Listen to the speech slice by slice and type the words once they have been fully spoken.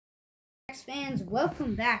Cactus fans,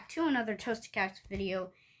 welcome back to another Toasted Cactus video.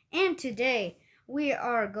 And today we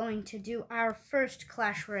are going to do our first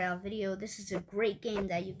Clash Royale video. This is a great game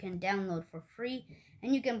that you can download for free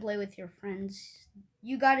and you can play with your friends.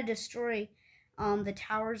 You gotta destroy the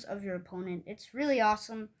towers of your opponent. It's really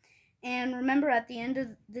awesome. And remember, at the end of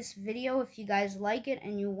this video, if you guys like it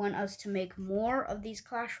and you want us to make more of these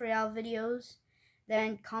Clash Royale videos,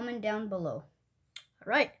 then comment down below.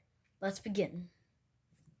 Alright, let's begin.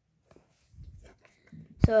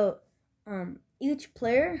 So, each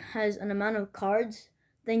player has an amount of cards.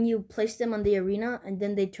 Then you place them on the arena, and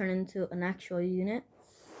then they turn into an actual unit.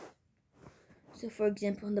 So, for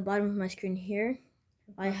example, on the bottom of my screen here,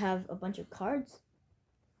 I have a bunch of cards.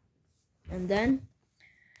 And then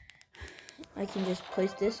I can just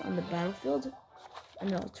place this on the battlefield,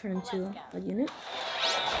 and it'll turn into a unit.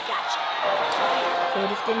 So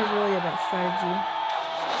this game is really about strategy,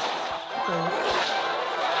 because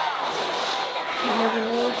you never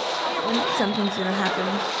know when something's gonna happen.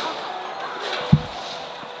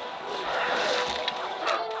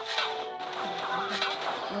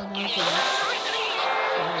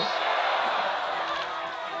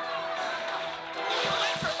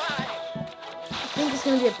 I think it's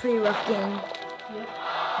gonna be a pretty rough game. Yep.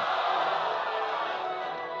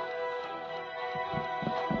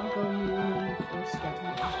 I'll go in for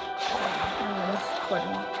skeleton. That's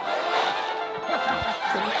important.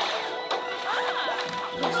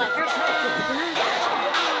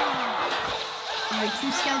 Alright,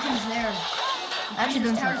 2 skeletons there. Actually,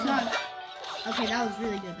 doing tower's something. not. Okay, that was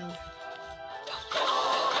really good though.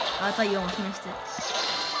 I thought you almost missed it.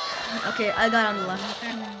 Okay, I got on the left.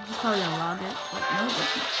 He's probably gonna log it. But no, it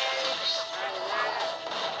doesn't.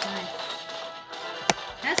 Nice.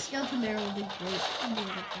 That skeleton barrel will be great.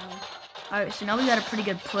 Alright, so now we got a pretty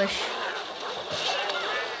good push.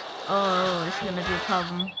 Oh, this is gonna be a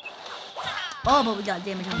problem. Oh, but we got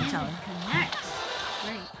damage on the tower. Connect.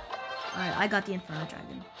 Great. Alright, I got the Inferno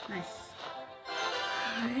Dragon. Nice.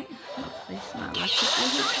 Alright, place my electric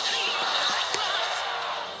wizard.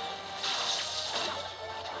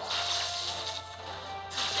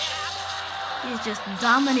 He's just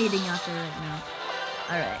dominating out there right now.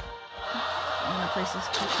 Alright. I'm gonna place this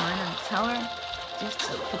quick mine on the tower just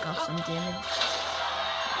to pick off some damage.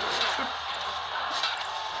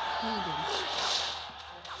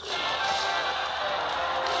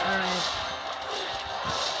 Alright.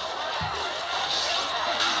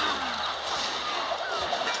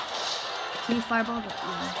 Can you fireball? Yeah.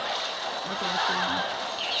 Okay, let's go on.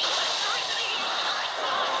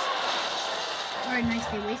 Alright, nice.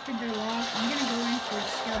 They wasted their loss. I'm gonna go in for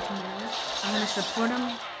skeleton barrel. I'm gonna support him.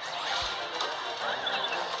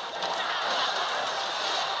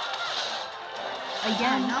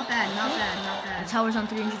 Again. Not bad, not bad, not bad. The tower's on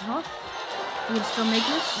 300 health. We can still make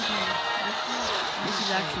this. Okay. This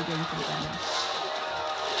is actually getting pretty bad now.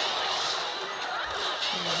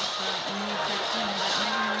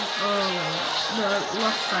 Oh, the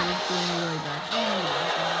left side is doing really bad.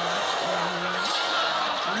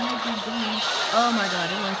 Oh my god,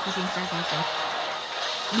 there's only 15 seconds left.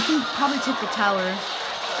 We can probably take the tower.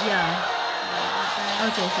 Yeah.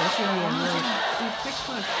 Okay, so it's gonna be a really quick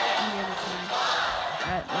push on the other side.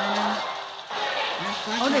 Alright, miner.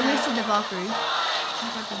 Oh, they wasted the Valkyrie.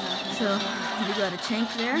 So we got a tank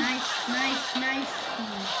there. Nice.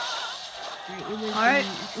 Alright,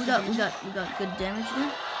 we got good damage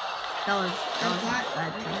there. That was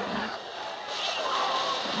bad.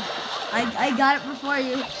 I got it before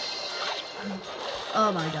you.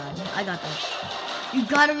 Oh my god, I got that. You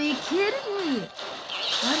gotta be kidding me!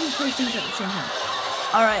 Why do you place things at the same time?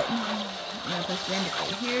 Alright, I'm gonna place Bandit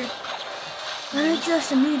right here. And it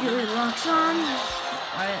just immediately locks on.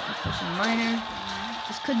 Alright, let's put some miner.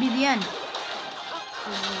 This could be the end.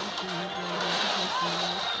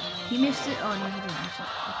 He missed it. Oh no, he didn't miss it.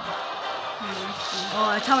 Okay. Oh,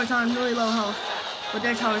 our tower's on really low health. But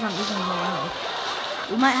their tower's on even lower health.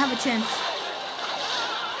 We might have a chance.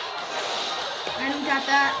 I don't got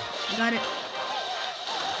that. I got it.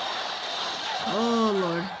 Oh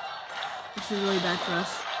lord. This is really bad for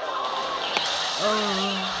us.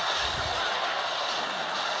 Oh.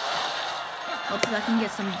 Hopefully I can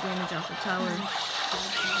get some damage off the tower.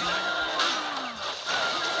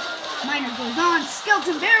 Miner goes on.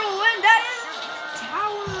 Skeleton barrel win. That is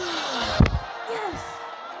tower. Yes.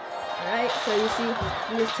 Alright, so you see,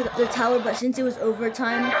 we just took the tower, but since it was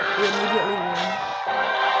overtime, we immediately won.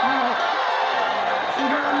 Alright. Should we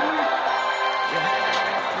do one more?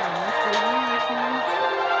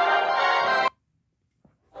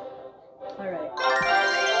 Alright.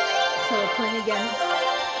 So we're playing again.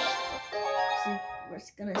 We're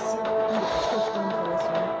gonna see if we can get a quick win for this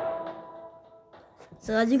one.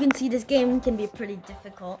 So as you can see, this game can be pretty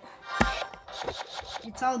difficult.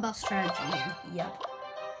 It's all about strategy here. Yep.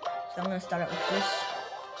 So I'm gonna start out with this.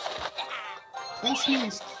 Placement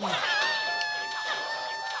is key.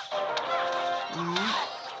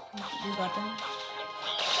 You got them.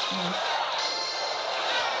 Nice.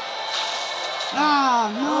 Oh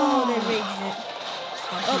no! Oh, they raged it.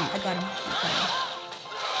 Oh, I got him.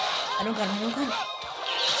 I don't got him.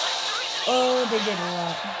 Oh, they did a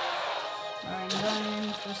lot. Alright, I'm going in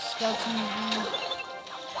for skeleton.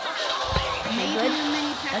 Okay, good.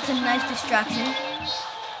 That's a nice distraction.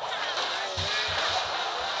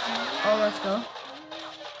 Oh, let's go.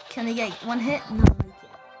 Can they get one hit? No, they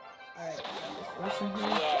can't. Alright, just rushing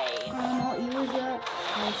here. What year was that?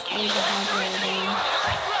 There's a hard.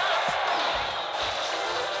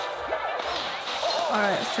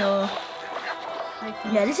 Alright, so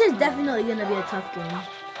yeah, this is definitely gonna be a tough game.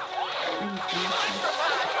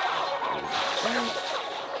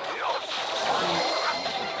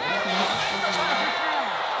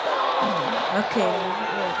 Okay.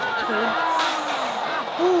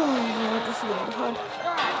 Oh, this is gonna be hard.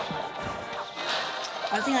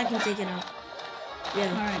 I think I can take it out.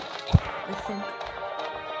 Yeah. Alright. I think.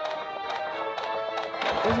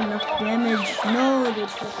 There's enough damage. No, they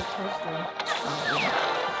put the test there.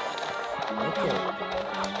 Okay.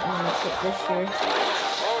 I'm gonna put this here.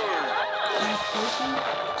 Nice placement.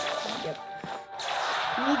 Yep.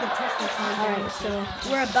 We need the Tesla tower. Alright, so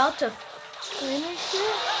we're about to finish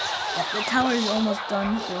it. Yeah, the tower is almost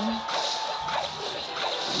done, so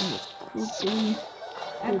quickly.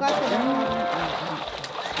 I got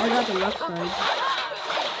the left side.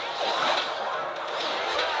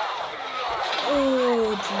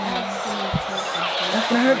 Oh, jeez. That's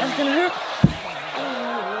gonna hurt.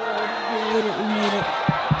 We made it.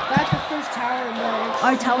 Got the first tower, but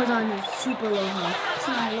Our tower's on super low health. it's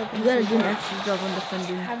not looking. You gotta do an extra job on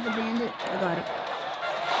defending. Have the bandit. I got it.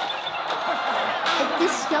 If this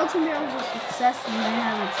skeleton barrel is a success, we might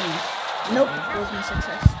have a chance. Nope, that was my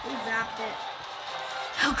success. We zapped it.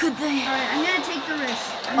 How could they? Alright, I'm gonna take the risk.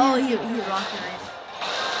 Oh, he rocketized.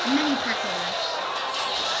 Mini pecker risk.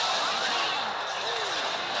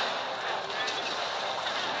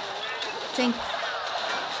 Tank.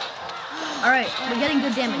 Alright, we're getting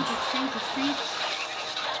good damage. Tank.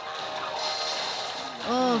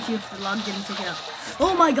 Oh, if you log didn't take it out.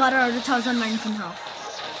 Oh my god, our tower's on 19 health.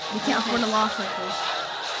 We can't afford a loss like this.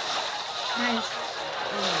 Nice.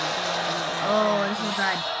 Oh, this is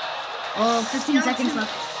bad. Oh, 15 seconds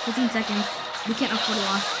left. 15 seconds. We can't afford a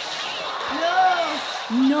loss.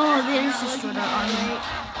 No, they just destroyed our army.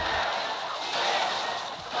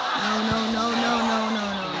 No.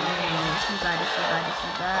 This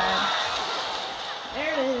is bad.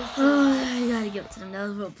 There it is. Oh, you gotta give it to them. That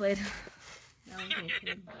was well played.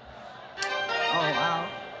 Oh, wow.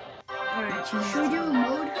 Alright, should we do a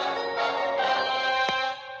mode?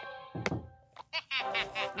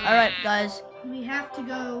 Alright, guys. We have to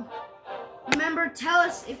go. Remember, tell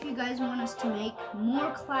us if you guys want us to make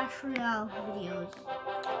more Clash Royale videos.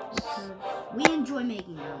 Because we enjoy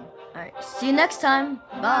making them. Alright, see you next time.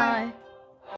 Bye.